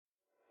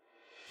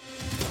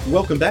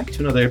Welcome back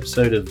to another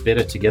episode of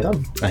Better Together,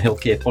 a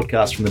healthcare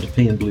podcast from the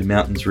Nepean Blue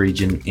Mountains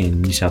region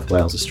in New South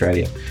Wales,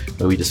 Australia,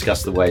 where we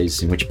discuss the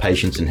ways in which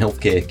patients and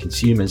healthcare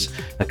consumers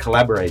are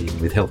collaborating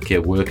with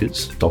healthcare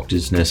workers,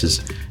 doctors,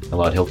 nurses,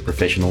 allied health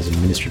professionals and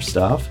administrative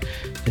staff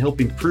to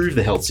help improve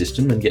the health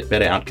system and get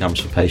better outcomes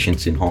for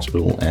patients in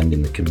hospital and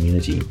in the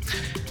community.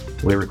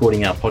 We're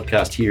recording our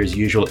podcast here as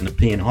usual at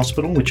Nepean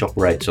Hospital, which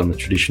operates on the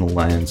traditional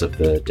lands of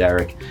the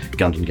Darug,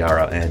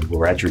 Gundungurra and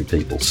Wiradjuri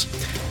peoples.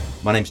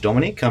 My name's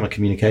Dominic. I'm a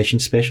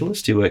communications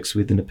specialist who works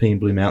with the Nepean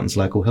Blue Mountains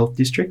Local Health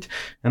District,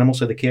 and I'm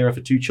also the carer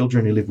for two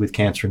children who live with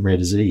cancer and rare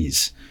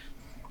disease.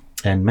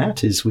 And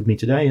Matt is with me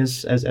today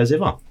as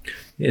ever.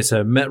 Yeah,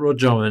 so Matt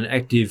Roger, I'm an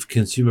active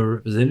consumer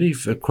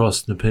representative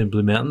across Nepean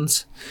Blue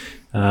Mountains,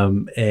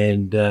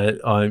 and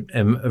I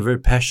am a very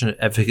passionate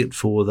advocate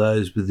for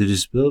those with a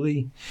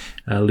disability,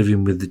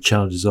 living with the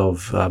challenges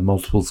of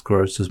multiple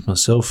sclerosis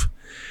myself.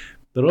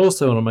 But I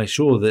also want to make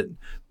sure that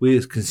we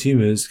as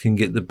consumers can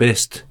get the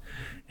best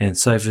and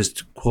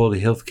safest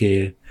quality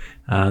healthcare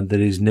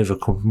that is never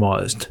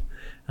compromised.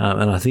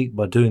 And I think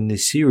by doing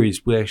this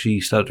series, we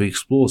actually start to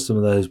explore some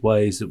of those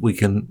ways that we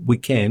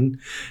can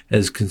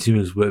as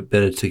consumers work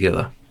better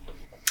together.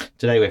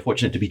 Today, we're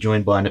fortunate to be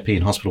joined by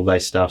Nepean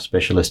Hospital-based staff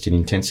specialist in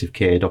intensive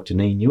care, Dr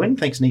Nhi Nguyen.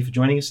 Thanks, Nhi, for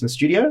joining us in the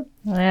studio.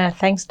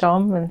 Thanks,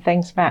 Dom, and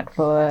thanks, Matt,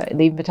 for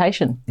the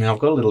invitation. Now, I've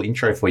got a little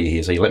intro for you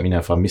here, so you let me know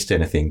if I missed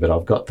anything, but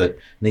I've got that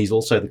Nhi's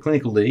also the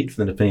clinical lead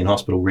for the Nepean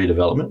Hospital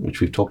Redevelopment, which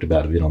we've talked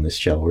about a bit on this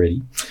show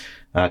already,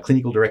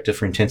 clinical director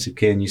for Intensive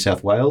Care New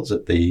South Wales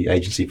at the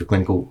Agency for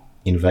Clinical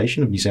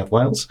Innovation of New South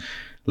Wales,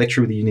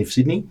 lecturer with the Uni of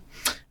Sydney,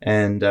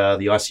 and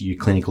the ICU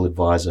Clinical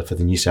Advisor for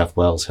the New South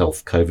Wales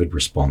Health COVID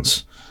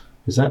response.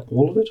 Is that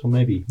all of it, or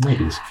maybe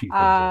there's a few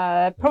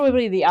things?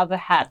 Probably the other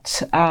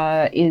hat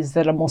is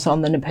that I'm also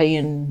on the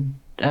Nepean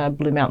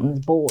Blue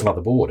Mountains Board. Oh,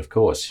 the board, of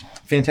course.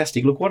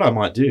 Fantastic. Look, what I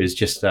might do is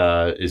just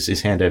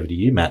is hand over to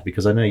you, Matt,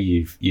 because I know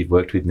you've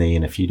worked with me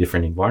in a few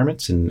different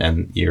environments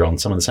and you're on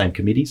some of the same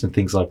committees and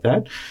things like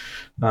that.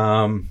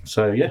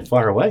 So, yeah,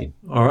 fire away.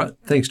 All right.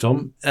 Thanks,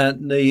 Tom.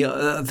 Nhi,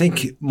 I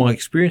think my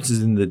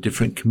experiences in the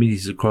different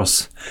committees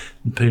across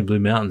Nepean Blue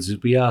Mountains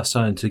is we are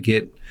starting to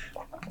get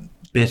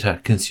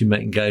better consumer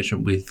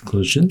engagement with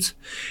clinicians,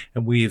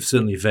 and we have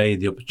certainly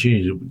valued the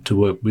opportunity to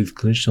work with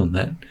clinicians on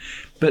that.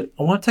 But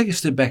I want to take a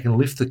step back and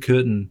lift the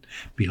curtain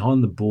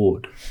behind the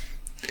board.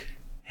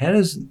 How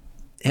does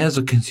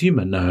a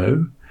consumer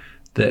know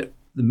that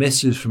the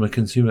messages from a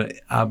consumer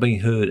are being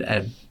heard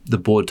at the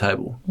board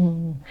table?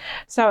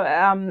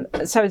 So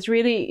it's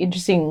really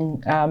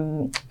interesting.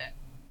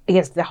 I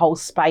guess the whole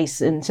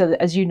space, and so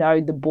as you know,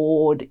 the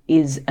board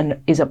is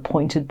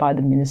appointed by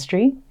the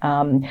ministry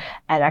and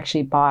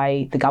actually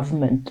by the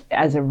government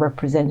as a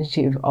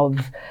representative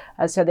of,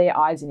 so they're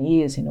eyes and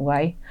ears in a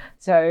way.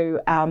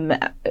 So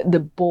the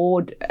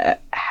board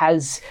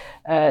has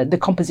the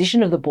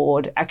composition of the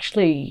board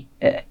actually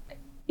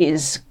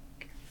is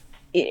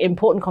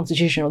important.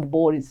 Constitution of the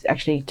board is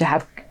actually to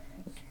have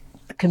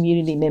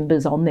community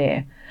members on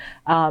there.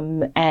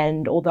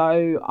 And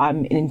although I'm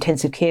an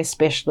intensive care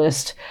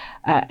specialist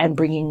and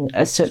bringing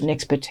a certain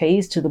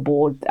expertise to the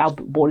board, our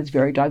board is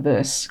very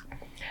diverse.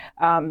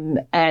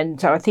 And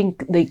so I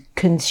think the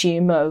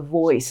consumer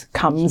voice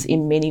comes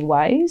in many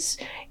ways.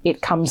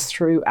 It comes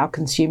through our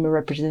consumer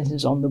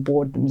representatives on the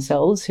board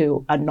themselves,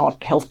 who are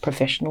not health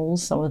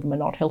professionals. Some of them are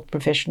not health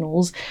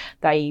professionals.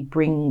 They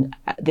bring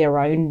their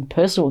own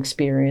personal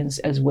experience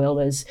as well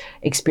as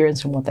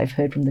experience from what they've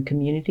heard from the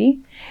community.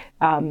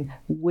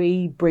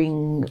 We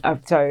bring,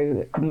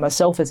 so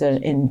myself as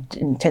an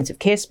intensive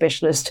care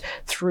specialist,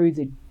 through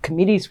the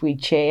committees we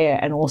chair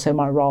and also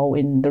my role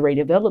in the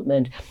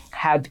redevelopment,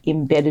 have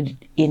embedded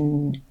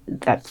in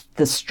that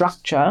the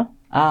structure,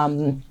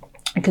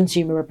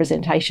 consumer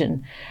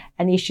representation,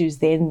 and issues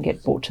then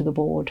get brought to the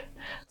board.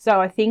 So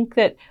I think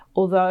that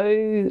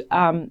although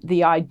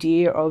the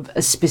idea of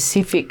a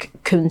specific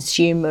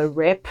consumer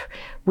rep,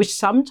 which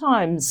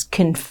sometimes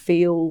can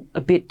feel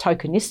a bit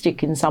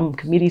tokenistic in some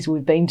committees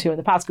we've been to in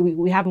the past,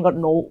 we haven't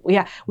gotten we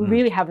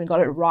really haven't got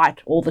it right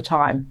all the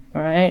time,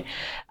 right?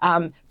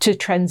 To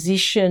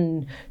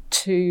transition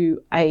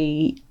to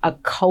a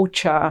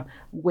culture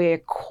where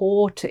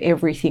core to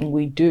everything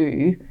we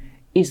do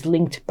is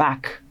linked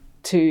back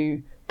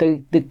to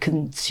the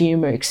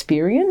consumer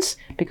experience,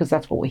 because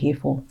that's what we're here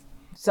for.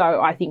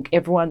 So I think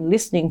everyone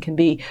listening can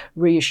be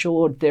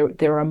reassured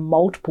there are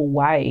multiple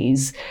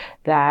ways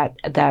that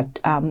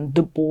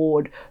the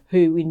board,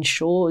 who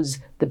ensures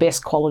the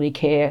best quality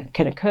care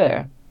can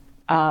occur,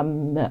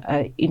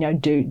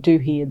 do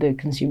hear the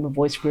consumer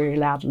voice very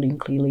loudly and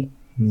clearly.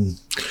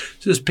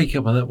 Just pick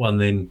up on that one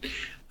then.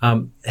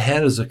 How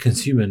does a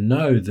consumer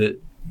know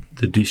that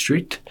the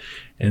district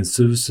and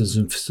services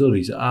and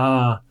facilities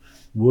are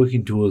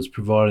working towards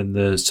providing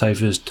the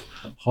safest,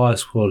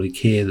 highest quality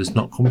care that's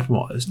not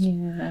compromised?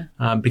 Yeah.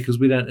 Because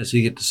we don't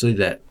necessarily get to see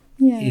that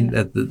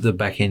at the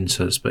back end,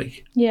 so to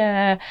speak.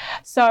 Yeah.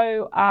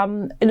 So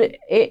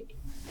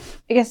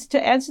I guess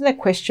to answer that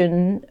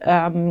question,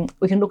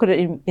 we can look at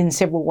it in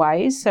several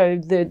ways. So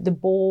the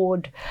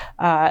board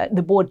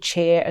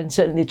chair, and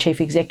certainly the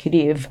chief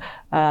executive,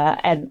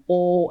 and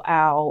all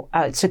our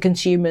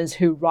consumers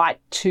who write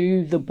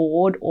to the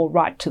board or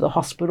write to the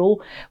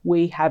hospital,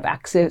 we have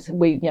access.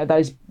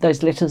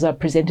 Those letters are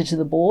presented to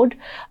the board,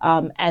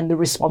 and the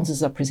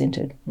responses are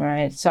presented.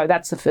 Right. So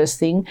that's the first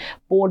thing.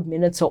 Board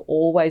minutes are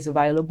always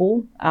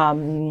available,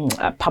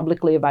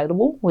 publicly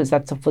available, because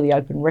that's for the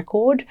open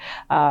record.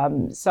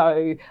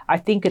 So I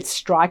think it's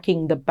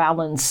striking the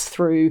balance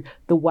through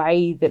the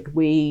way that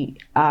we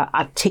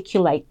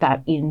articulate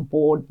that in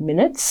board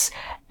minutes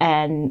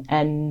and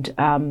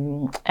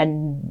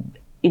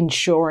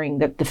ensuring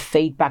that the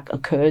feedback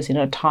occurs in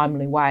a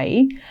timely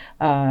way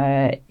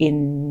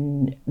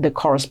in the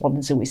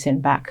correspondence that we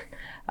send back.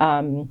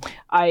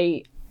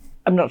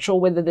 I'm not sure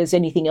whether there's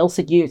anything else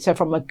so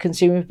from a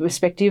consumer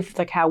perspective,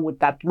 like how would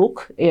that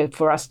look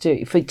for us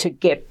to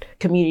get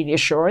community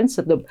assurance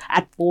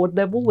at board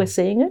level? We're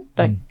seeing it.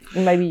 Like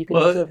maybe you can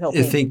sort of help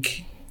me. I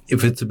think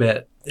if it's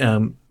about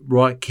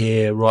right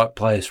care, right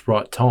place,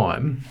 right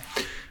time,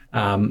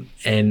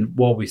 and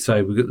while we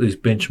say we've got these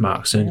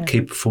benchmarks and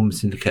key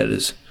performance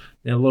indicators,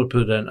 now a lot of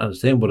people don't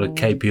understand what a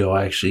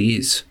KPI actually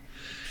is.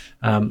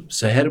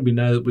 So how do we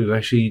know that we've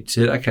actually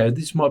said, okay,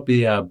 this might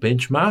be our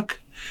benchmark,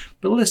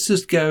 but let's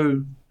just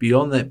go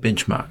beyond that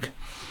benchmark?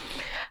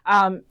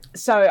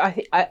 So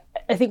I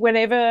think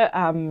whenever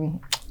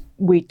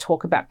we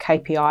talk about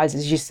KPIs,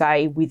 as you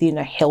say, within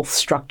a health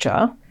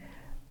structure,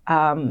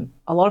 a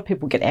lot of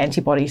people get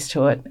antibodies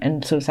to it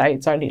and sort of say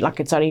it's only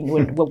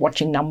when we're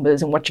watching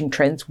numbers and watching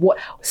trends.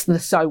 What's the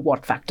so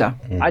what factor?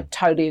 I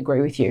totally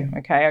agree with you.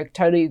 Okay, I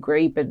totally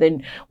agree. But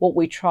then what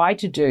we try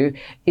to do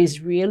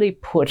is really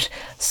put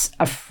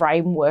a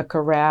framework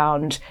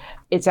around.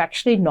 It's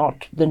actually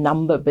not the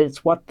number, but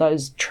it's what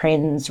those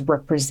trends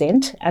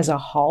represent as a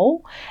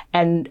whole.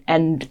 And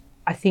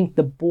I think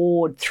the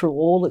board, through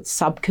all its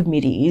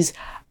subcommittees,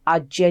 are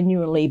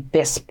genuinely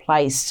best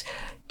placed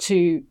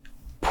to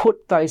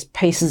put those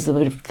pieces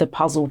of the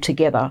puzzle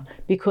together,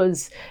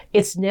 because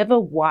it's never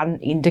one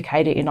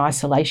indicator in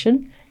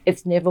isolation.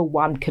 It's never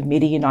one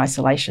committee in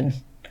isolation.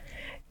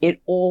 It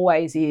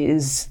always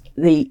is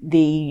the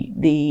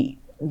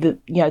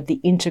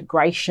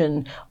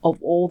integration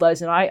of all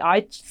those. And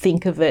I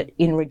think of it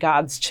in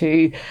regards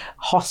to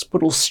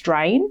hospital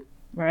strain,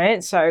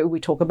 right? So we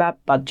talk about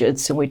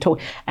budgets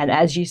and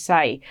as you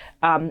say,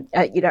 and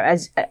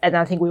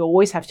I think we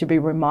always have to be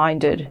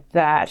reminded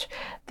that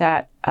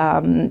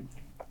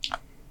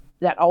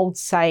old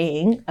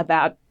saying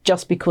about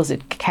just because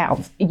it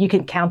counts, you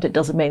can count it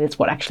doesn't mean it's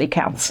what actually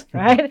counts,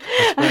 right?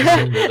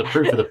 The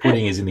proof of the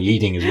pudding is in the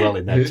eating as well.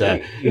 In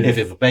that,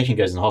 if a patient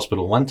goes in the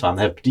hospital one time,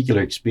 they have a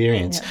particular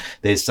experience.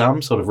 There's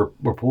some sort of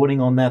reporting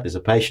on that. There's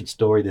a patient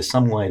story. There's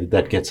some way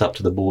that gets up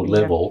to the board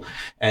level,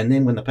 and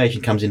then when the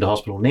patient comes into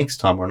hospital next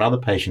time, or another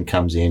patient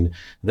comes in,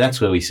 that's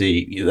where we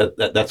see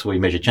that's where we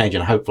measure change.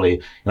 And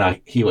hopefully,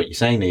 I hear what you're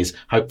saying is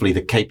hopefully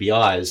the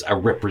KPIs are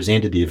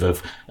representative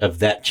of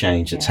that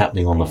change that's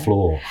happening on the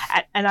floor.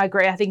 And I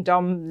agree. I think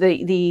Dom,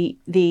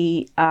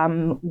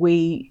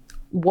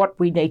 what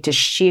we need to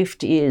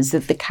shift is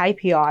that the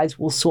KPIs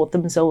will sort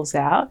themselves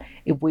out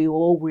if we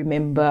all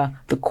remember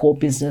the core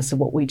business of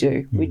what we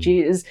do, which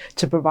is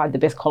to provide the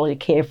best quality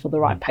care for the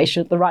right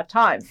patient at the right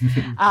time,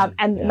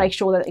 and make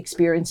sure that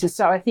experiences.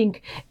 So I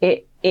think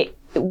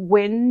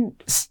when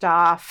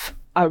staff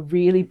are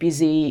really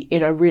busy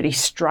in a really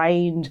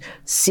strained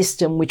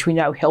system, which we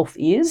know health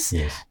is,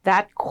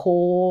 that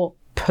core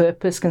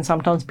purpose can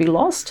sometimes be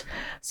lost.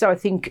 So I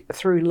think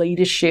through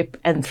leadership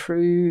and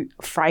through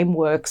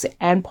frameworks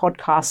and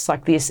podcasts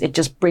like this, it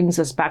just brings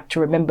us back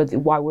to remember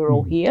why we're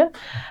all here.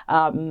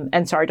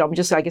 And sorry, Dom,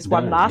 just I guess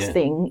one last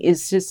thing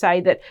is to say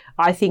that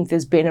I think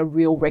there's been a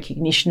real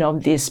recognition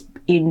of this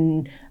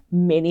in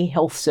many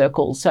health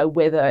circles. So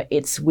whether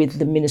it's with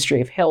the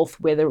Ministry of Health,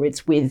 whether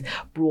it's with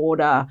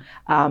broader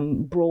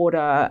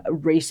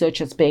research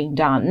that's being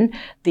done,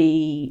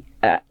 the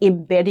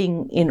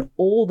embedding in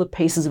all the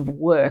pieces of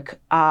work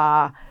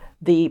are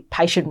the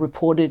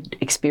patient-reported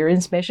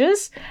experience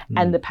measures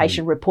and the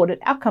patient-reported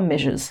outcome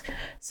measures.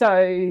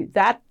 So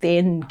that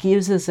then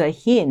gives us a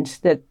hint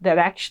that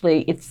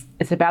actually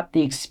it's about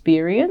the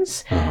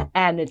experience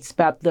and it's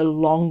about the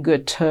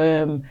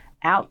longer-term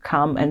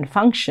outcome and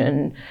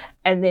function.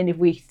 And then if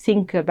we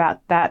think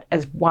about that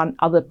as one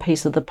other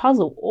piece of the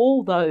puzzle,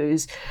 all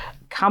those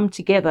come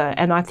together.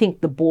 And I think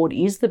the board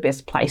is the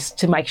best place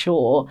to make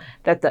sure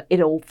that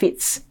it all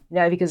fits,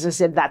 because as I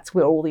said, that's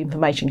where all the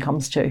information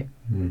comes to.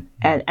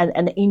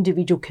 And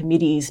individual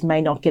committees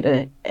may not get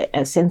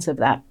a sense of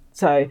that.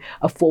 So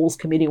a falls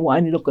committee will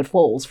only look at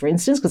falls, for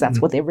instance, because that's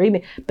what they're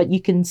reading. But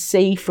you can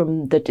see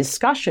from the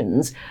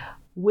discussions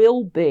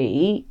will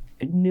be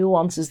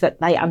nuances that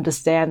they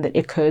understand that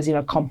occurs in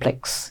a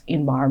complex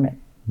environment.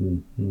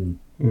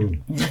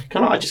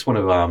 I just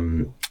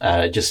want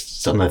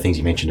just some of the things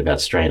you mentioned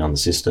about strain on the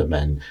system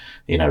and,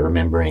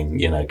 remembering,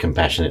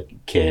 compassionate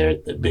care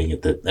being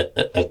at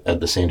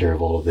the centre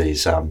of all of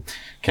these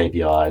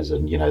KPIs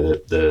and,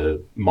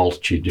 the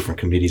multitude of different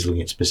committees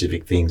looking at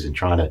specific things and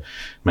trying to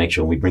make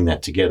sure we bring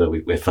that together.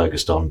 We're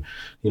focused on,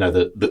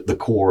 the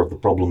core of the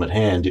problem at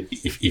hand,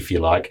 if you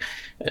like.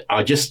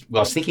 I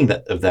was thinking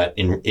of that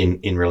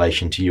in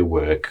relation to your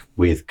work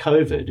with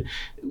COVID.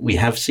 We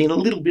have seen a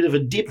little bit of a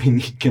dip in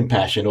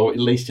compassion, or at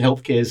least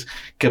healthcare's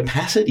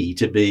capacity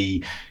to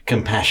be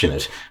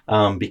compassionate,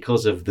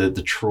 because of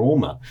the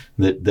trauma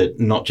that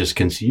not just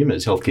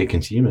consumers, healthcare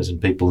consumers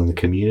and people in the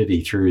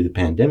community through the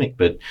pandemic,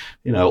 but,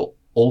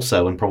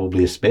 also and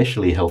probably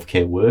especially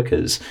healthcare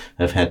workers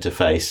have had to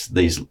face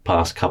these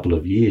past couple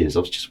of years.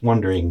 I was just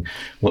wondering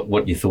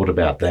what you thought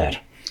about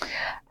that.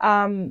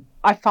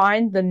 I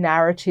find the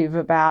narrative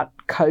about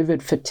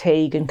COVID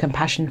fatigue and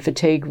compassion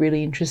fatigue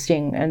really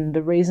interesting. And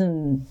the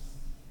reason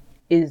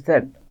is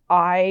that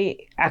I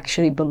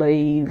actually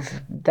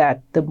believe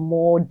that the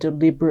more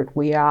deliberate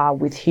we are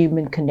with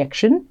human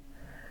connection,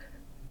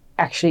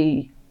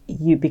 actually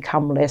you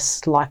become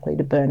less likely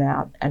to burn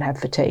out and have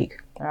fatigue.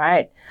 All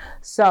right.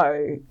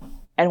 So,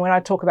 and when I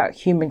talk about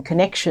human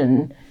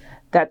connection,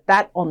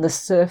 that on the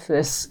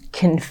surface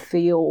can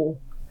feel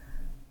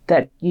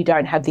that you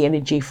don't have the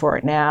energy for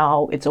it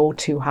now, it's all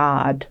too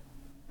hard.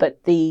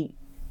 But the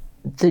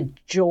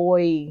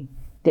joy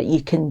that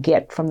you can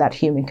get from that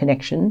human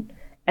connection,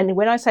 and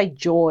when I say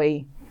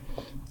joy,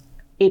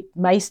 it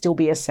may still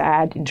be a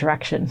sad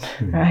interaction,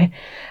 right?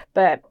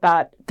 But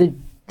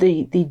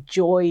the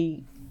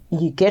joy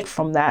you get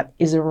from that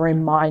is a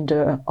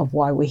reminder of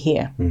why we're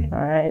here,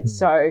 right?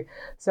 So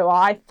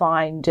I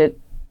find it,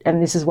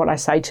 and this is what I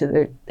say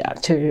to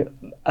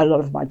a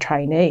lot of my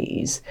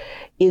trainees,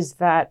 is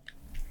that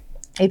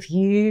if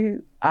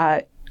you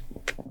are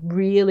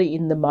really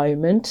in the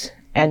moment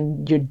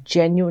and you're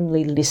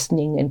genuinely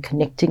listening and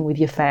connecting with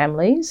your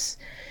families,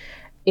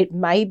 it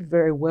may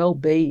very well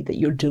be that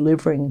you're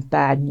delivering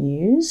bad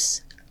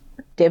news,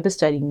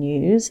 devastating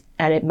news,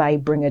 and it may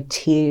bring a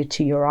tear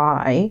to your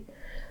eye,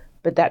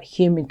 but that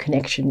human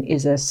connection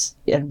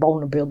and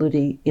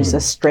vulnerability is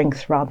a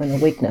strength rather than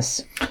a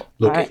weakness.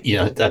 Look, right?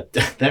 That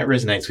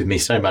resonates with me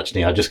so much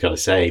now, I just got to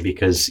say,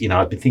 because,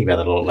 I've been thinking about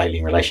that a lot lately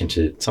in relation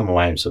to some of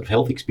my own sort of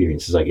health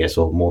experiences, I guess,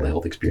 or more the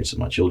health experience of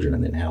my children,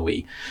 and then how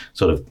we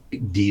sort of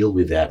deal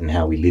with that and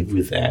how we live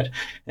with that.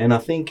 And I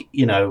think,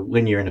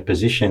 when you're in a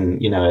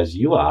position, as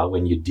you are,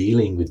 when you're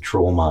dealing with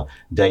trauma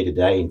day to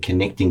day and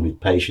connecting with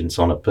patients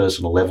on a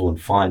personal level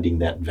and finding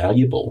that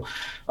valuable,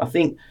 I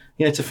think,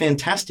 it's a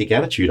fantastic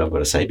attitude, I've got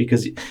to say,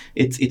 because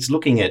it's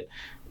looking at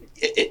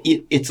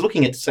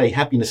say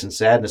happiness and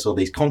sadness, or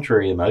these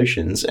contrary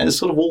emotions, as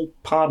sort of all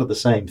part of the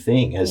same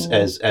thing, as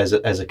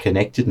a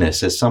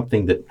connectedness, as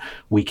something that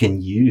we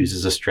can use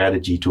as a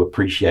strategy to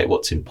appreciate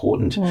what's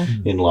important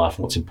in life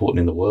and what's important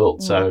in the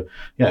world. So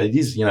it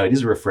is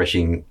a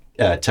refreshing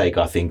take,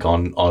 I think,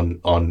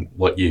 on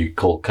what you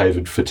call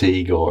COVID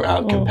fatigue or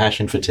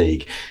compassion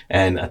fatigue.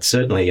 And it's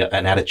certainly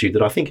an attitude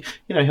that I think,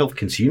 health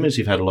consumers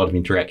who've had a lot of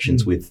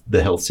interactions with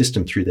the health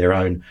system through their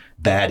own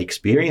bad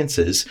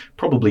experiences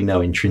probably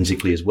know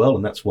intrinsically as well.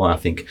 And that's why I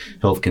think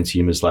health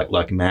consumers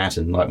like Matt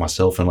and like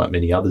myself and like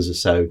many others are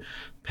so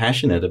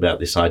passionate about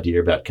this idea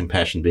about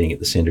compassion being at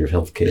the centre of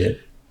healthcare.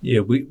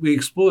 Yeah, we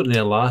explored in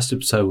our last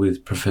episode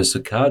with Professor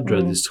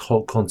Cardra this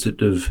whole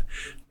concept of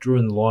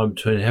drawing the line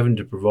between having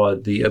to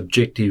provide the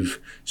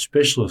objective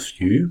specialist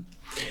view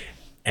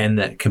and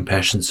that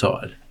compassion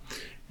side.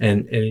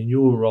 And in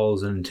your role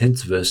as an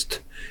intensivist,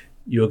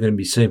 you're going to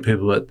be seeing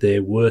people at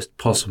their worst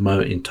possible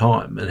moment in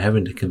time and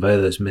having to convey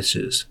those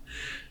messages.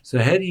 So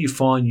how do you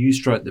find you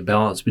strike the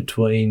balance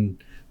between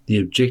the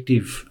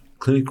objective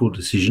clinical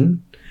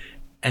decision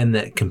and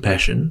that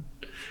compassion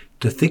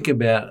to think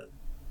about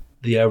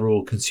the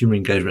overall consumer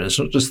engagement? It's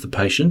not just the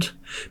patient,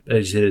 but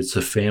as you said, it's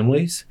the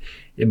families.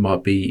 It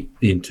might be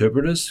the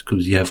interpreters,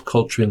 because you have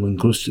culturally and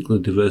linguistically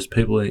diverse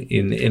people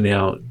in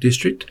our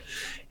district.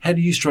 How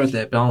do you strike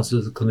that balance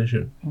as a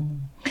clinician?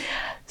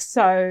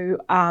 So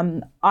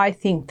I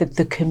think that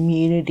the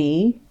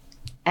community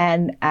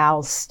and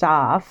our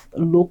staff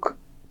look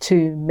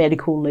to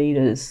medical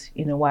leaders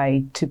in a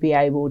way to be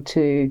able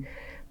to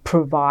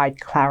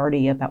provide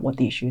clarity about what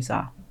the issues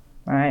are,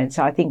 right?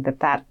 So I think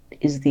that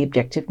is the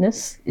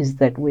objectiveness, is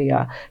that we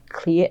are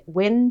clear.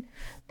 When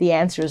the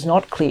answer is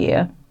not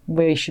clear,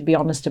 we should be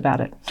honest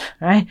about it,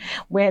 right?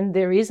 When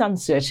there is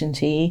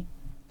uncertainty,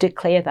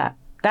 declare that.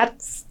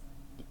 That's,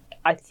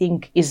 I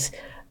think, is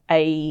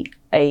an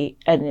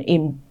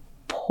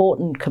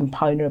important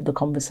component of the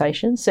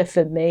conversation. So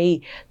for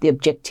me, the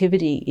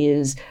objectivity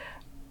is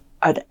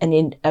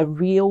a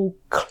real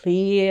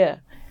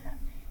clear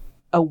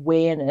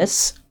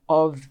awareness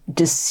of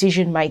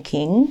decision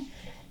making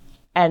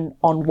and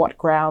on what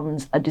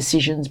grounds a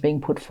decision's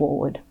being put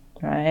forward,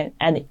 right?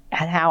 And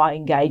how I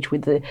engage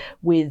with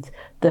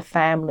the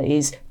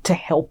families to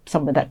help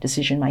some of that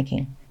decision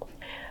making.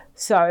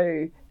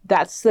 So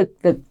that's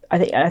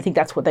I think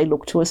that's what they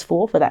look to us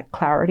for that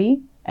clarity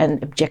and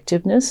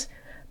objectiveness.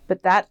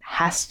 But that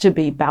has to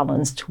be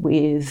balanced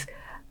with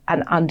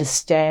an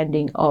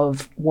understanding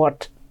of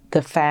what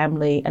the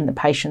family and the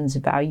patient's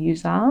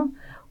values are,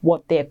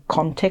 what their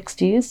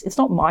context is. It's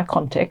not my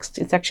context,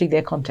 it's actually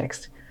their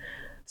context.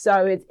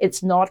 So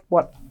it's not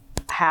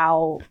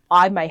how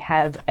I may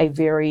have a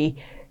very,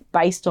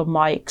 based on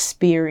my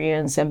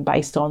experience and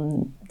based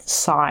on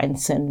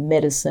science and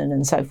medicine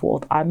and so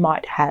forth, I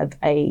might have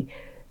a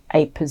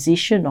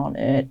position on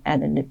it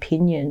and an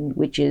opinion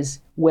which is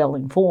well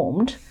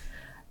informed.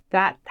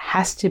 That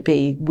has to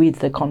be with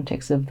the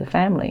context of the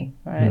family,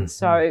 right?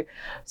 Mm-hmm.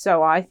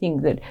 So I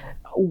think that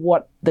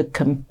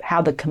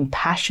how the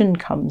compassion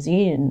comes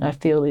in, I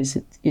feel is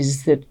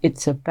that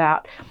it's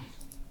about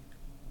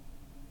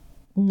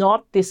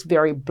not this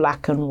very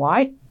black and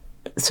white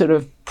sort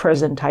of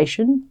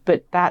presentation,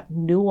 but that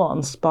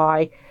nuance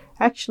by,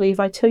 actually, if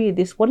I tell you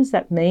this, what does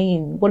that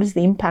mean? What is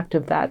the impact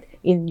of that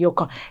in your...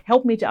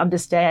 Help me to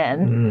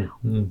understand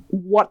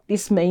what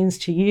this means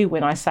to you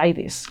when I say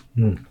this.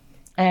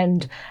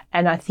 And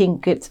I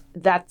think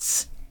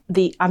that's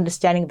the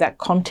understanding of that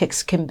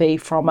context can be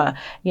from a,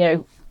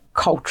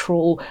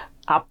 cultural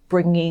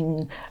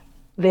upbringing,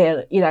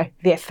 their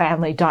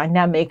family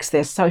dynamics,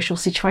 their social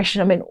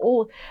situation.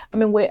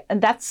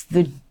 And that's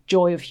the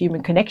joy of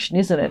human connection,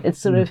 isn't it? It's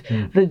sort of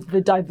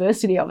the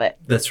diversity of it.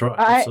 That's right.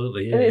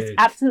 Absolutely. Yeah, it's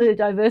absolutely the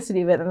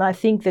diversity of it. And I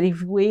think that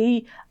if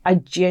we are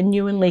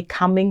genuinely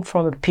coming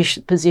from a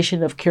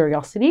position of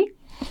curiosity,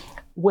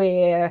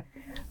 where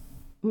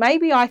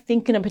maybe I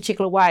think in a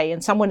particular way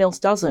and someone else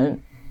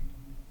doesn't,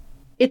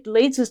 it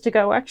leads us to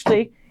go,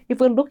 actually, if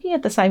we're looking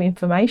at the same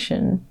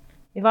information,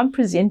 if I'm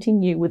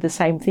presenting you with the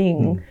same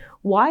thing,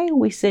 why are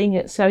we seeing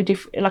it so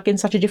different, like in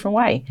such a different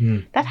way?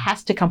 That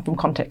has to come from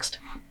context.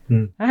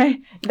 Right?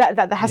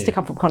 That has to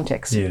come from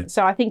context. Yeah.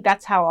 So I think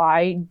that's how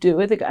I do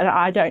it. And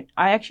I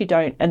actually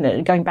don't, and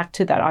then going back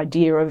to that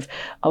idea of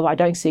I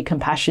don't see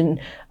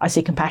compassion, I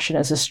see compassion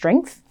as a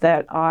strength,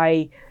 that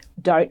I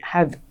don't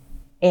have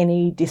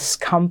any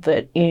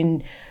discomfort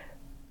in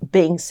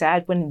being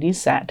sad when it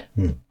is sad.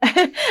 If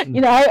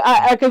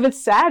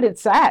it's sad,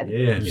 it's sad.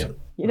 Yeah.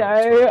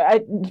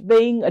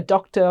 Being a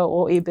doctor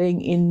or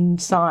being in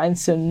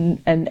science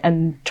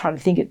and trying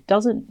to think, it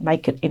doesn't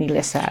make it any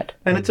less sad.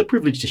 And it's a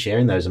privilege to share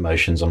in those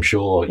emotions, I'm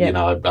sure. I don't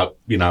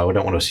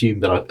want to assume,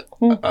 but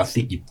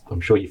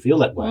I'm sure you feel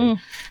that way.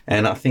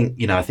 And I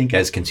think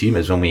as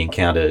consumers, when we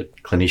encounter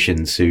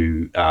clinicians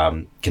who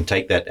can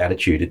take that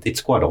attitude,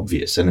 it's quite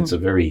obvious, and it's a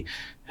very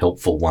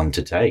helpful one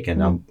to take.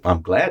 And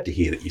I'm glad to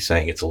hear that you're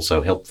saying it's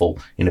also helpful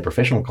in a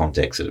professional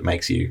context, that it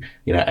makes you,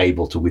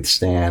 able to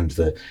withstand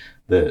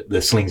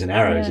the slings and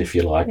arrows, if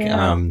you like,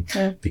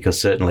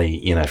 because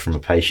certainly, from a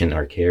patient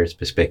or a carer's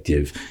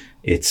perspective,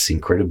 it's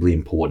incredibly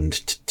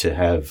important to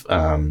have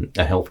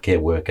a healthcare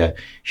worker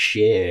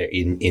share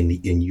in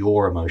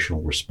your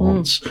emotional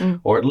response,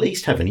 or at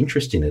least have an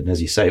interest in it. And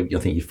as you say, I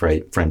think you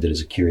framed it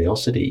as a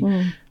curiosity.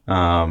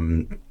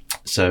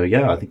 So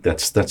I think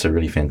that's a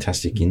really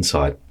fantastic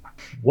insight.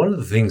 One of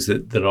the things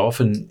that I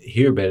often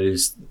hear about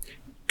is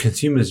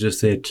consumers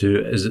just there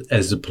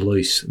as the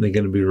police. They're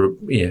going to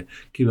be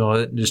keep an eye on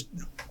it, just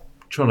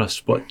trying to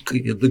spot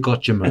the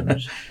gotcha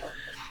moment.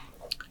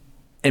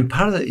 And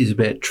part of that is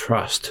about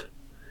trust.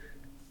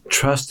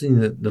 Trusting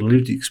that the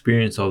lived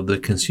experience of the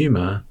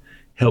consumer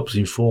helps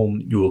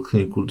inform your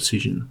clinical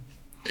decision.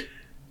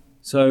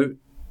 So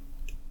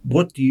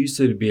what do you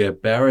see to be a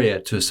barrier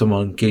to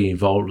someone getting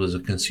involved as a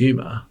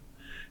consumer,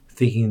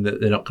 thinking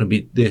that they're not going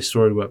to be, their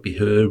story won't be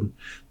heard,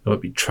 they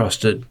won't be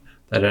trusted,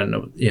 they don't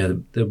know,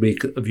 there'll be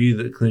a view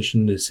that the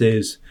clinician that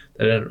says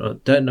they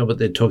don't know what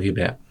they're talking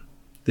about,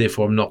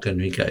 therefore I'm not going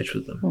to engage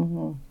with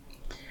them?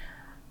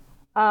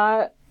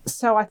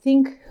 So I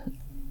think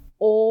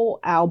all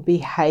our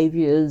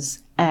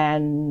behaviours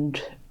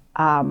and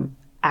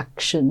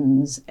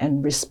actions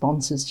and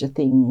responses to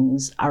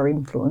things are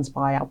influenced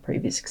by our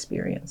previous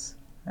experience,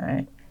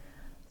 right?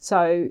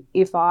 So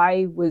if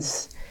I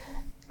was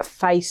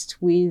faced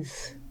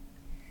with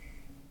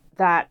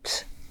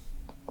that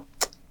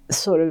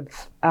sort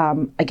of,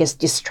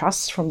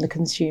 distrust from the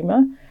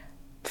consumer,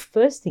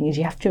 first thing is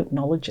you have to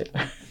acknowledge it.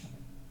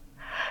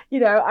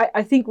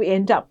 I think we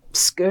end up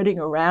skirting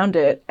around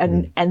it,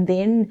 and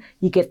then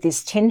you get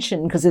this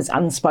tension because it's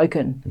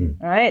unspoken,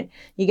 right?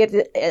 You get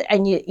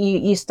and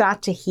you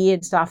start to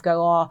hear staff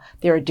go, "Oh,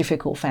 they're a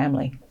difficult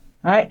family,"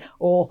 right?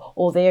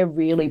 Or they're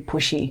really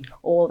pushy,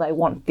 or they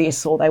want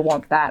this, or they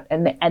want that,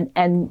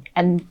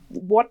 and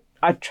what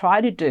I try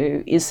to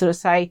do is sort of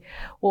say,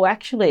 well,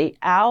 actually,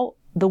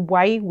 the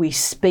way we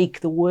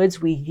speak, the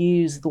words we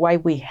use, the way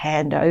we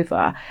hand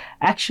over,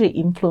 actually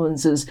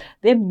influences.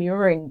 They're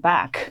mirroring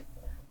back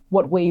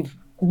what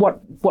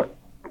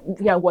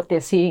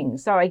they're seeing.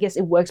 So I guess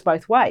it works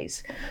both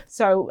ways.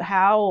 So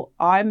how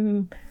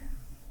I'm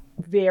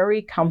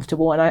very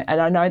comfortable, and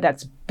I know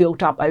that's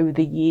built up over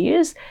the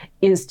years,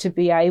 is to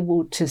be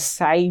able to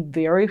say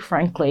very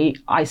frankly,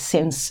 I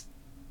sense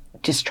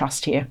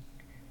distrust here.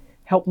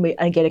 Help me.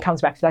 And again, it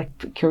comes back to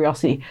that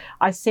curiosity.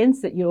 I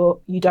sense that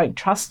you don't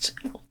trust,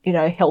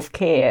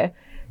 healthcare.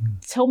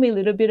 Tell me a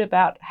little bit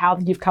about how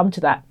you've come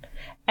to that.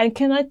 And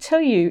can I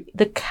tell you,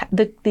 the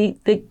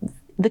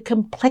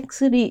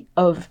complexity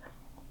of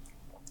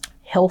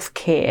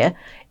healthcare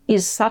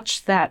is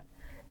such that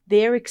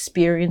their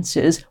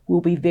experiences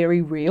will be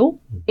very real.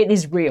 It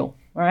is real,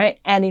 right?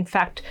 And in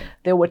fact,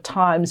 there were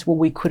times where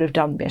we could have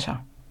done better.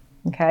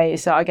 Okay,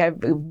 so I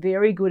gave a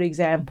very good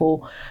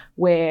example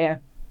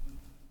where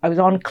I was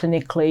on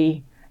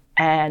clinically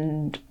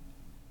and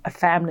a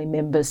family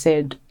member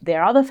said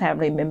their other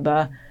family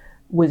member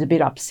was a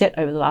bit upset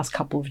over the last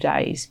couple of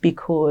days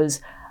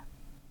because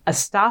a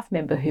staff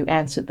member who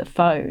answered the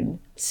phone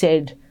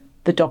said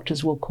the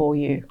doctors will call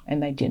you,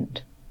 and they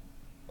didn't.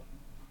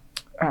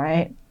 All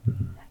right?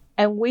 Mm-hmm.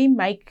 And we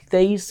make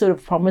these sort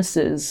of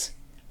promises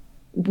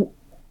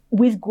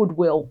with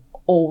goodwill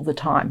all the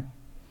time.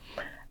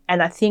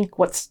 And I think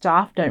what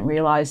staff don't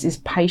realise is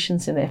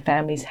patients and their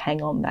families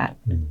hang on that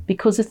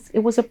because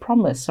it was a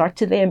promise, right?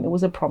 To them, it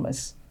was a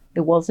promise.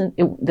 There was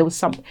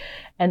something,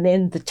 and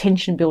then the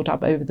tension built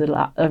up over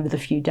the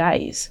few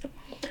days.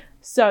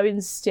 So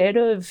instead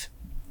of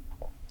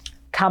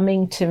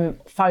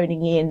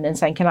phoning in and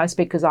saying, "Can I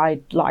speak? Because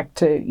I'd like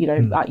to,"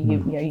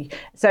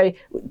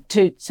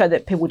 so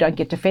that people don't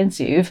get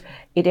defensive,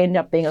 it ended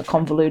up being a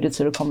convoluted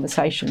sort of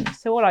conversation.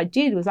 So what I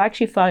did was I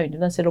actually phoned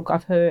and I said, "Look,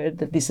 I've heard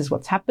that this is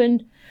what's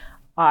happened.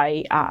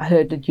 I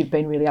heard that you've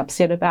been really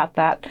upset about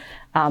that.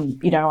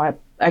 I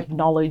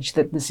acknowledge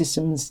that the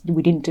systems,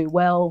 we didn't do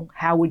well.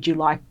 How would you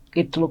like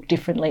it to look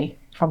differently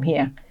from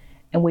here?"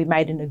 And we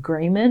made an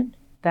agreement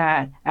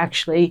that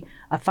actually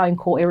a phone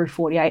call every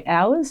 48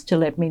 hours to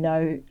let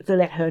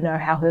her know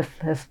how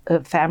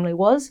her family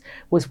was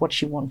what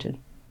she wanted.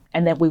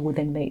 And that we would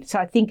then meet. So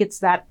I think it's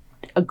that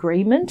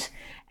agreement.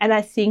 And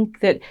I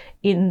think that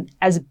in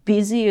as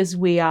busy as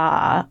we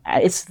are,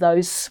 it's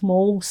those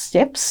small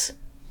steps.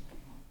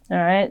 All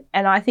right.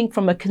 And I think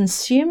from a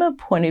consumer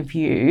point of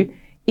view,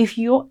 if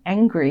you're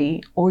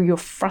angry or you're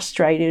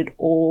frustrated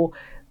or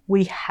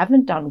we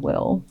haven't done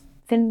well,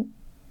 then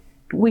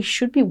we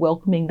should be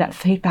welcoming that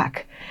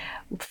feedback.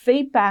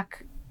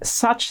 Feedback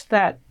such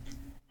that,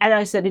 and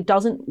I said it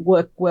doesn't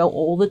work well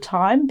all the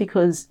time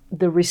because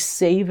the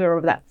receiver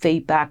of that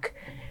feedback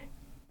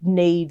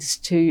needs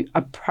to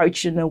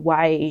approach it in a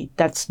way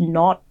that's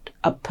not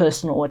a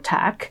personal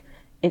attack.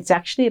 It's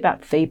actually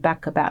about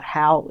feedback about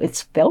how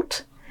it's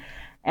felt.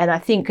 And I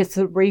think it's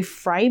the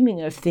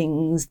reframing of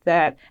things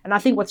and I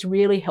think what's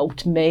really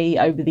helped me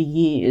over the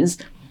years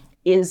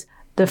is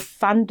the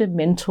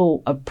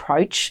fundamental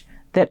approach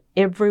that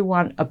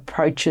everyone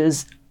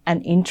approaches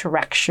an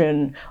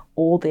interaction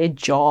or their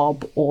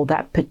job or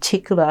that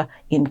particular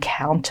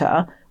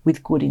encounter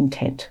with good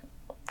intent,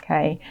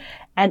 okay?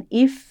 And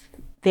if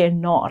they're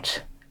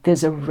not,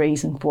 there's a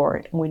reason for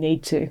it, and we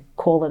need to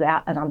call it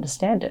out and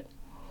understand it.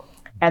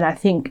 And I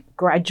think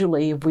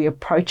gradually if we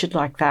approach it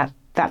like that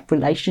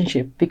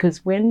relationship,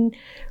 because when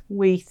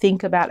we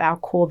think about our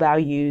core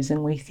values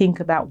and we think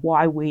about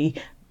why we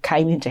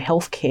came into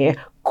healthcare,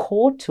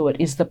 core to it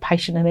is the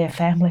patient and their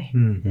family.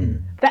 Mm-hmm.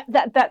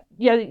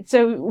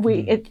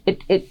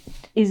 It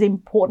is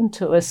important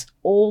to us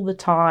all the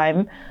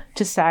time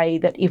to say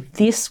that if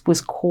this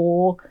was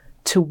core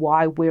to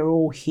why we're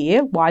all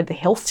here, why the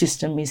health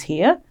system is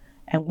here,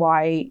 and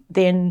why,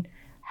 then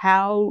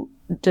how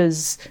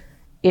does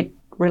it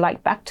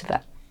relate back to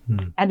that?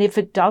 And if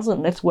it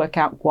doesn't, let's work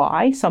out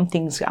why. Some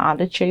things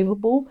aren't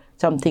achievable.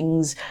 Some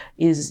things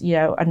is,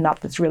 a nut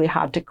that's really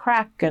hard to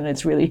crack, and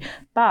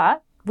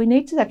but we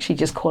need to actually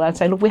just call out and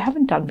say, look, we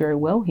haven't done very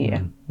well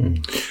here.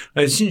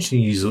 It's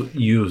interesting you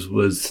use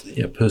was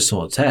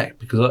personal attack,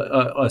 because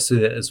I see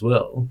that as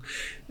well.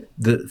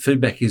 The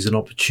feedback is an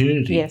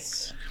opportunity.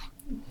 Yes.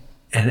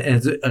 And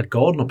it's a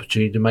golden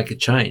opportunity to make a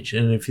change.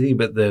 And if you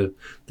think about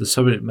the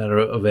subject matter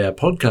of our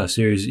podcast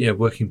series,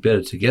 working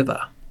better together,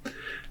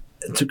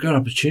 it's a great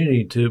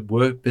opportunity to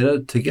work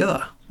better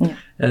together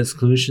as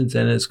clinicians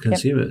and as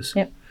consumers.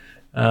 Yep.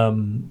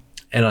 And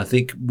I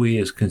think we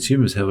as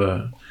consumers have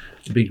a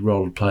big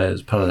role to play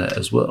as part of that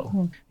as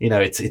well.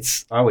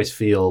 It's I always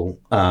feel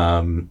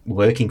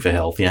working for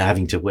health,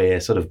 having to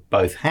wear sort of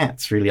both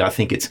hats. Really, I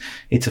think it's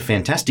a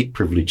fantastic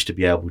privilege to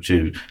be able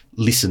to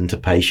listen to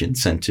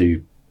patients and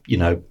to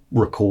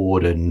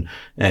record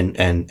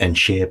and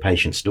share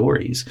patient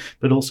stories.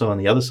 But also on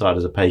the other side,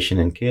 as a patient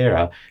and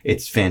carer,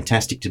 it's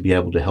fantastic to be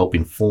able to help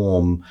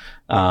inform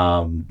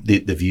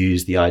the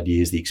views, the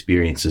ideas, the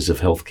experiences of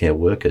healthcare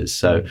workers.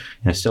 So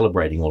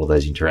celebrating all of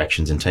those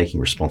interactions and taking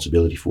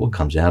responsibility for what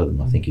comes out of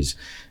them, I think is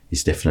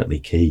definitely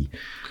key.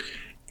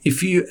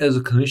 If you, as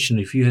a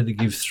clinician, if you had to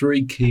give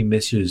 3 key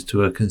messages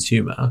to a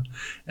consumer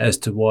as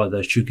to why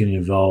they should get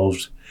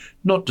involved,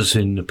 not just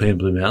in the Nepean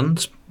Blue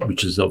Mountains,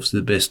 which is obviously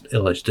the best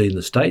LHD in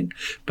the state,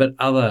 but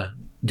other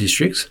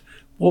districts,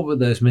 what would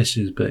those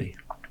messages be?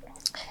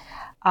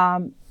 I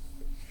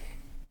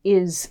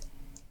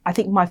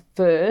think my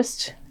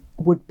first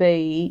would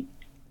be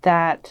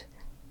that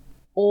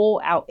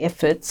all our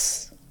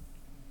efforts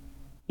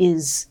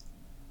is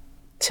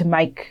to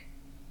make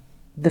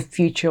the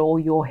future or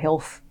your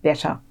health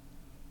better.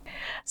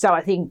 So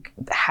I think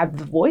have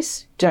the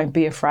voice, don't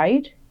be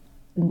afraid,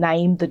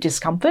 name the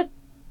discomfort,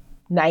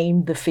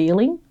 name the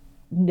feeling.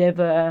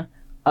 Never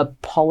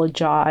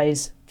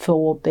apologise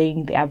for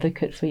being the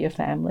advocate for your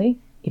family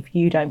if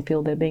you don't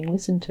feel they're being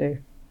listened to.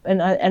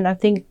 And I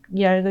think,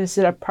 there's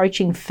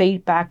approaching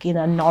feedback in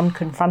a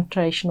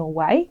non-confrontational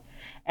way.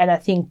 And I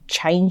think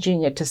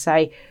changing it to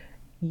say,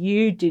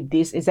 you did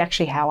this is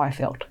actually how I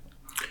felt.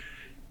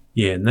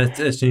 Yeah, and that's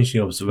an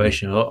interesting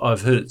observation.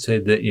 I've heard it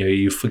said that,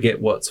 you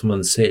forget what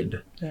someone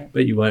said,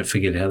 but you won't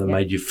forget how they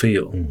made you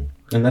feel.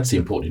 And that's the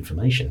important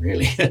information,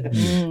 really.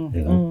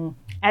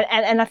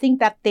 And I think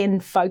that then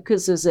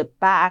focuses it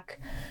back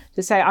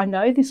to say, I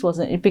know this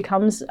wasn't, it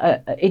becomes,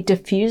 it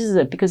diffuses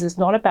it because it's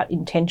not about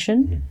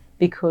intention,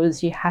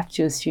 because you have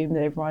to assume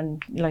that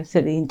everyone, like I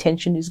said, the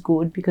intention is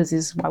good because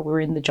this is why we're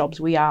in the jobs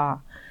we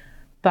are.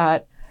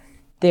 But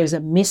there's a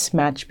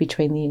mismatch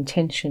between the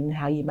intention and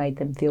how you made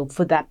them feel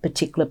for that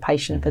particular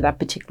patient, for that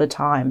particular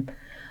time.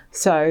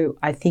 So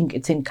I think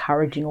it's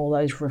encouraging all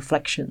those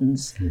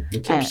reflections.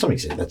 To some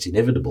extent, that's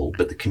inevitable,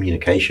 but the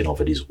communication of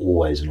it is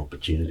always an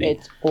opportunity.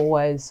 It's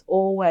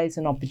always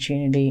an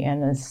opportunity.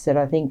 And as I said,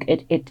 I think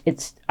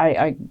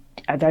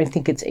I don't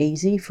think it's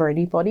easy for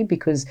anybody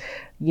because,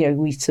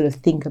 we sort of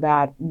think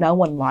about no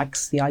one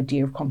likes the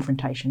idea of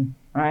confrontation,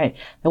 right?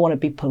 They want to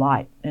be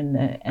polite. And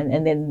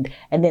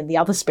then the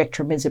other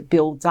spectrum is it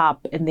builds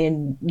up and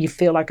then you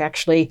feel like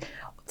actually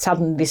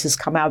suddenly this has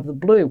come out of the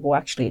blue. Well,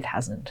 actually it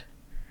hasn't.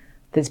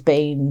 There's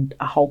been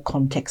a whole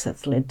context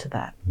that's led to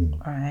that,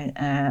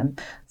 right?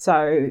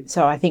 So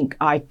I think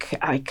I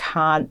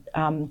can't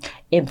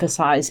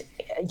emphasise,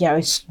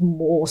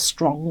 more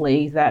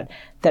strongly that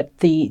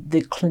the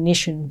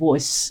clinician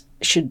voice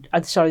should,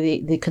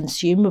 the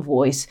consumer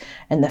voice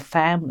and the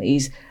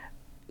families,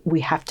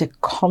 we have to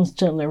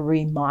constantly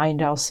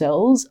remind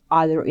ourselves,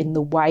 either in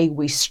the way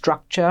we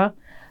structure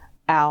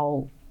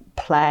our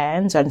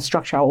plans and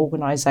structure our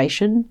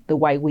organisation, the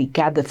way we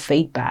gather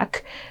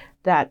feedback,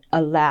 that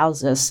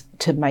allows us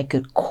to make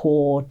it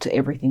core to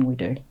everything we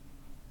do.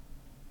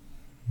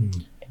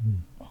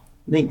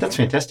 Nick, that's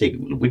fantastic.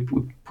 We're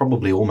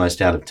probably almost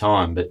out of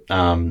time, but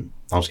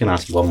I was going to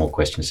ask you one more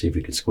question to see if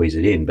we could squeeze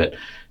it in. But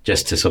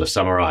just to sort of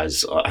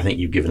summarise, I think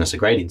you've given us a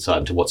great insight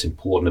into what's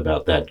important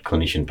about that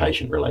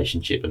clinician-patient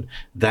relationship. And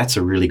that's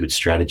a really good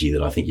strategy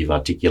that I think you've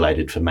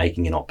articulated for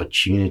making an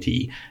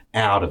opportunity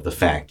out of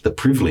the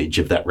privilege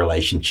of that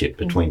relationship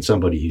between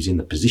somebody who's in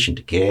the position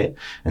to care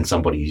and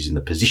somebody who's in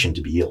the position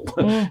to be ill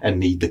and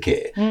need the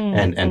care,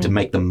 and to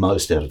make the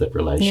most out of that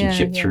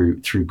relationship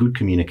through good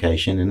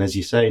communication. And as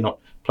you say, not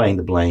playing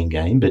the blame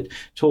game, but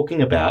talking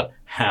about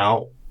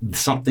how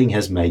something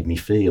has made me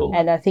feel.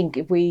 And I think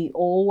if we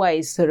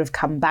always sort of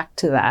come back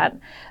to that,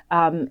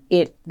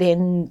 it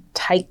then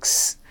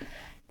takes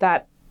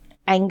that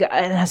anger.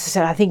 And as I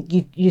said, I think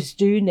you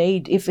do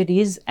need, if it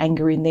is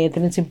anger in there,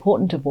 then it's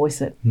important to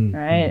voice it,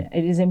 right?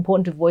 It is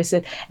important to voice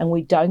it, and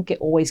we don't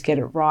always get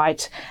it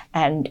right,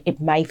 and it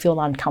may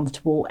feel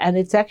uncomfortable. And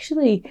it's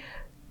actually,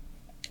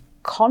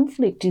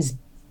 conflict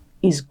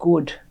is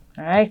good,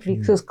 right?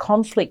 Because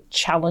conflict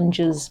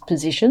challenges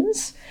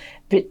positions,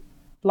 but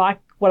like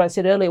what I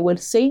said earlier, we're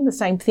seeing the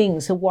same thing.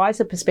 So why is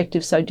the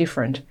perspective so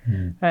different?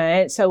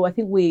 Right? So I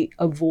think we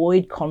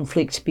avoid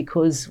conflict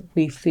because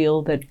we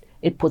feel that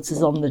it puts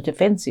us on the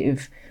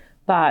defensive.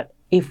 But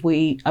if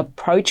we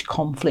approach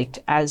conflict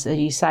as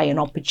you say, an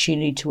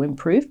opportunity to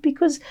improve,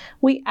 because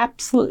we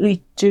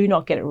absolutely do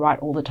not get it right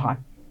all the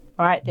time.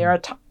 All right, there are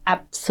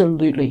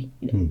absolutely,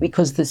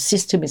 because the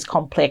system is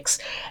complex.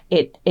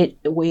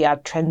 We are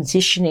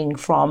transitioning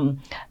from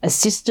a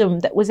system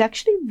that was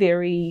actually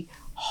very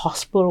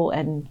hospital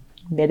and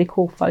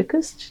medical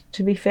focused,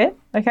 to be fair,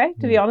 to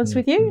be honest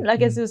with you.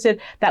 Like as I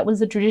said, that was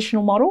the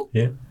traditional model.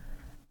 Yeah.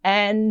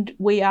 And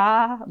we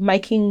are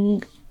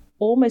making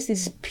almost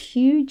this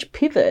huge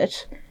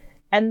pivot,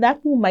 and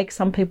that will make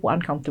some people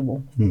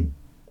uncomfortable,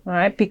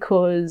 right?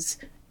 Because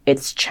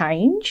it's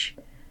change.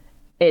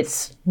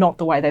 It's not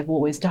the way they've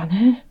always done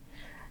it.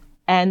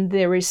 And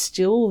there is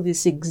still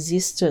this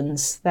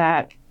existence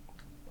that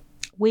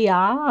we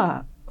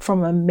are,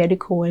 from a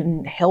medical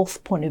and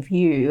health point of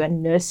view,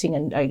 and nursing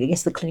and I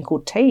guess the clinical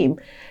team,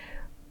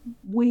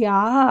 we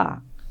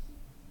are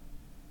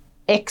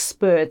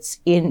experts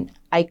in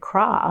a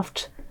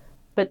craft,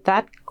 but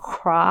that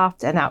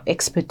craft and our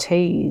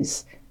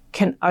expertise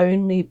can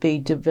only be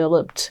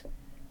developed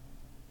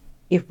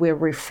if we're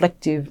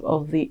reflective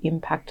of the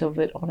impact of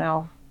it on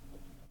our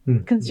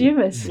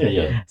consumers.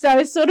 So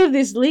it's sort of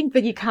this link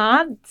that you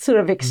can't sort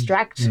of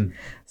extract.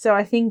 So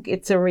I think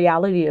it's a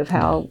reality of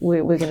how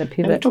we're going to pivot.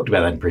 And we've talked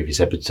about that in previous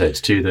episodes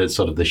too, the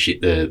sort of the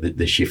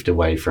shift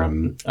away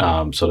from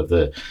sort of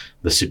the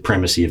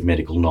supremacy of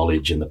medical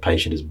knowledge and the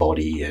patient as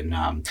body. And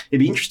it'd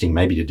be interesting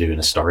maybe to do an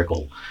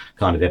historical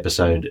kind of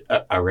episode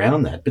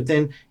around that. But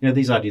then,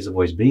 these ideas have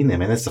always been there. I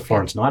mean, that's the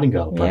Florence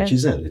Nightingale approach,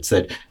 isn't it? It's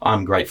that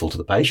I'm grateful to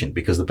the patient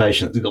because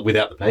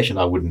without the patient,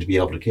 I wouldn't be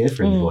able to care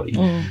for anybody.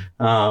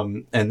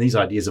 And these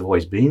ideas have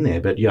always been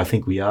there. But I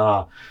think we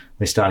are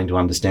we're starting to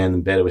understand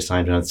them better. We're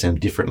starting to understand them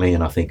differently.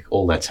 And I think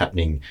all that's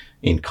happening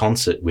in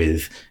concert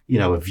with,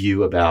 a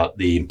view about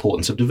the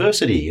importance of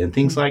diversity and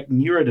things like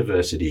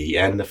neurodiversity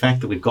and the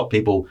fact that we've got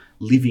people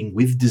living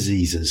with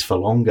diseases for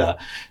longer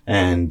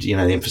and, the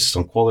emphasis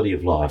on quality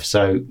of life.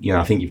 So,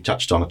 I think you've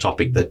touched on a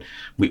topic that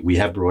we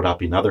have brought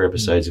up in other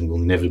episodes and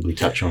will inevitably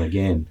touch on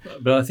again.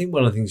 But I think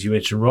one of the things you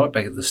mentioned right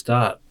back at the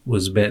start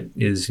was about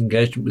is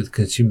engagement with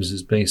consumers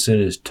as being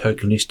seen as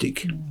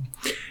tokenistic.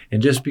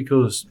 And just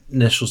because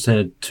National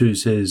Standard 2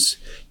 says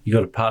you've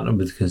got to partner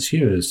with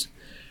consumers,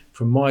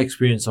 from my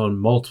experience on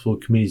multiple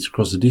committees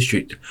across the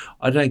district,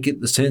 I don't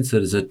get the sense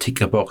that it's a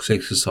ticker box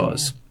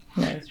exercise.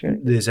 No, that's really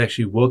There's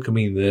actually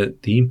welcoming the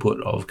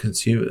input of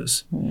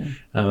consumers. And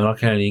I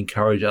can only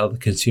encourage other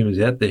consumers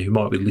out there who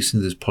might be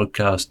listening to this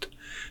podcast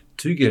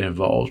to get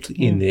involved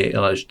in their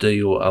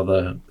LHD or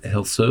other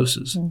health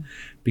services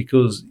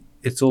because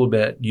it's all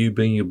about you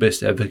being your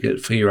best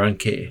advocate for your own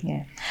care.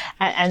 Yeah,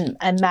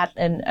 and Matt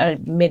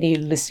and many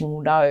listening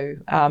will know,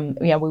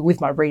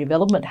 with my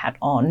redevelopment hat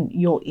on,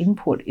 your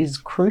input is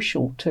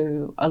crucial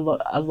to a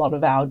lot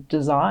of our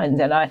designs,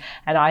 and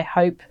I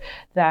hope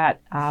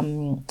that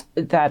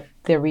that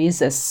there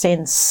is a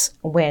sense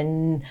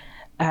when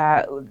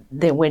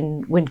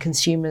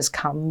consumers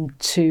come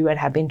to and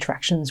have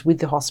interactions with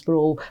the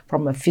hospital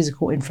from a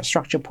physical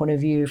infrastructure point of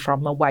view,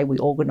 from the way we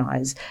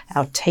organise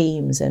our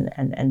teams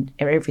and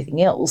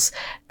everything else,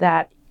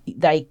 that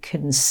they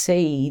can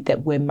see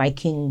that we're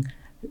making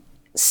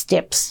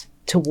steps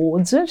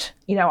towards it.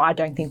 I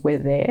don't think we're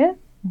there.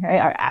 Okay,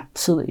 I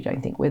absolutely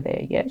don't think we're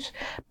there yet.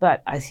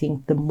 But I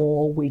think the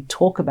more we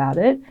talk about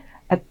it,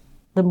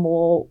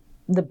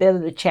 the better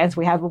the chance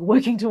we have of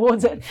working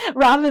towards it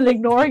rather than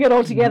ignoring it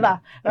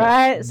altogether,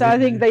 right? So I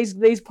think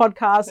these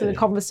podcasts and the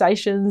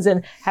conversations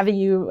and having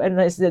you,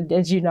 and as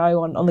you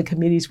know, on the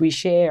committees we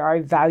share, I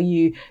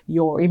value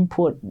your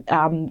input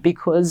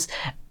because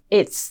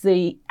it's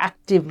the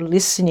active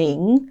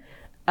listening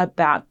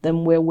about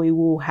them where we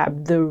will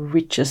have the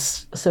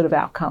richest sort of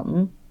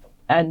outcome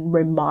and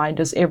remind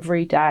us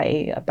every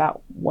day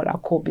about what our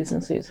core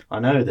business is. I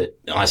know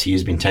that ICU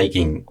has been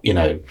taking,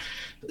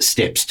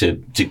 steps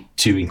to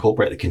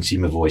incorporate the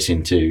consumer voice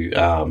into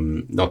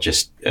not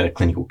just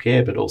clinical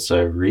care, but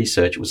also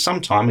research. It was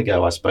some time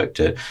ago I spoke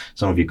to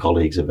some of your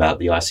colleagues about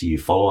the ICU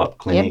follow-up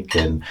clinic.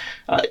 Yep. And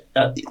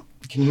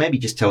can you maybe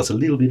just tell us a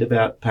little bit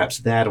about perhaps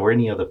that or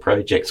any other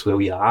projects where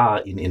we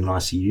are in an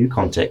ICU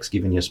context,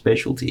 given your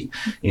specialty,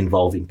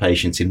 involving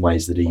patients in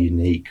ways that are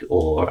unique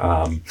or,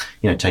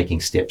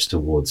 taking steps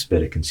towards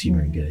better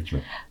consumer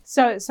engagement?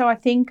 So I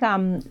think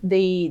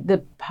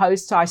the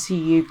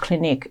post-ICU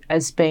clinic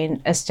has been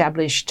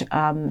established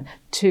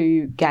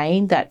to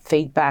gain that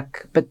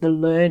feedback, but the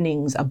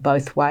learnings are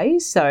both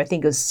ways. So I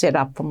think it's set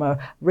up from a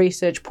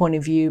research point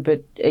of view,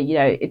 but,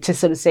 to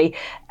sort of see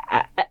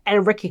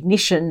a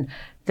recognition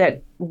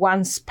that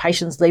once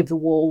patients leave the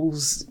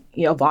walls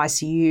of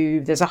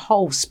ICU, there's a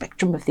whole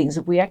spectrum of things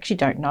that we actually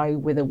don't know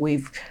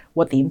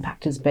what the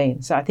impact has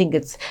been. So I think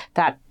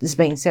that is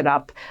being set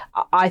up.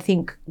 I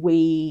think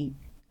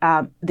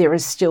there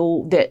is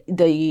still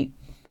the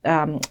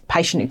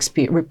patient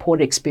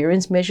reported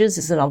experience measures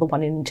is another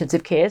one in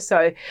intensive care.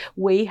 So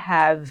we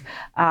have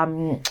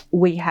a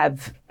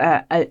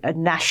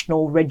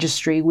national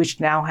registry which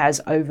now has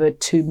over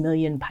 2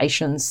 million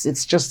patients.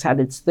 It's just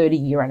had its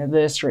 30-year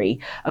anniversary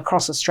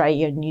across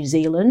Australia and New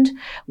Zealand,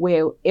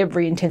 where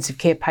every intensive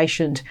care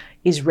patient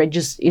is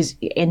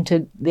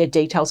entered. Their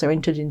details are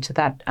entered into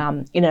that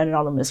in an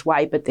anonymous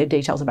way, but their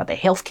details about their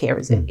healthcare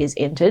is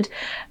entered.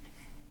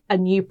 A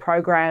new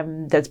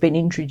program that's been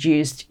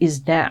introduced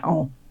is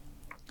now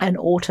an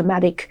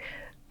automatic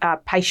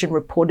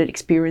patient-reported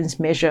experience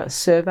measure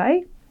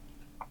survey,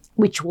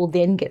 which will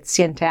then get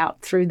sent out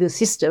through the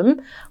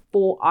system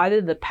for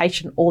either the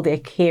patient or their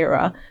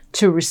carer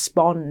to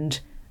respond.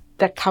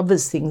 That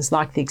covers things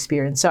like the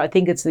experience. So I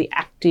think it's the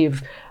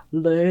active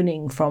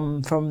learning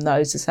from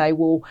those to say,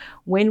 well,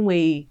 when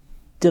we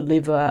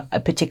deliver a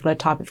particular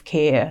type of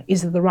care,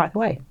 is it the right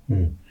way?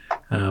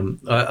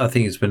 I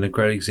think it's been a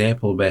great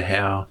example about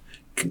how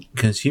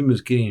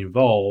consumers getting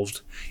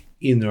involved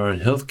in their own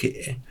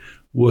healthcare,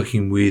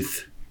 working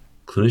with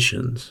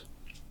clinicians,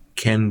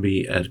 can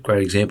be a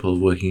great example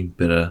of working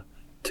better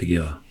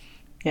together.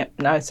 Yep.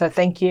 No. So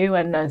thank you,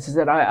 and as I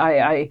said,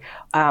 I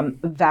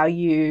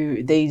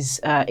value these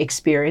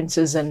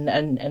experiences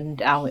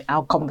and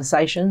our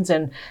conversations,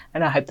 and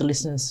I hope the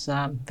listeners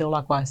feel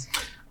likewise.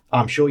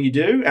 I'm sure you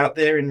do out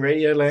there in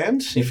radio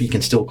land, if you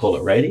can still call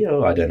it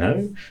radio, I don't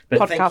know. But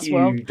Podcast thank you,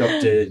 world.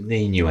 Dr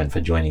Nhi Nguyen, for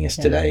joining us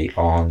today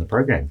on the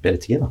program, Better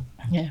Together.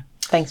 Yeah.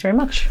 Thanks very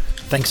much.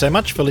 Thanks so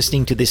much for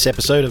listening to this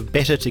episode of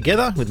Better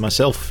Together with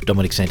myself,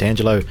 Dominic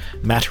Santangelo,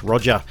 Matt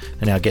Roger,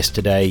 and our guest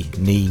today,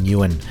 Nhi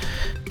Nguyen.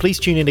 Please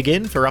tune in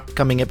again for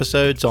upcoming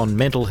episodes on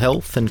mental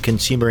health and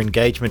consumer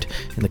engagement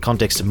in the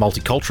context of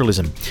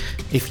multiculturalism.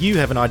 If you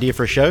have an idea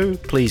for a show,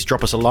 please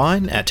drop us a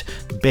line at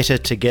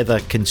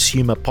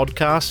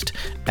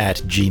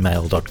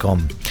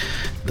bettertogetherconsumerpodcast@gmail.com.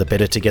 The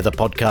Better Together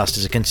podcast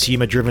is a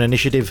consumer-driven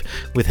initiative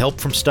with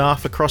help from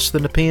staff across the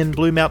Nepean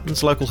Blue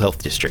Mountains Local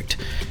Health District.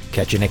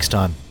 Catch you next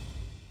time.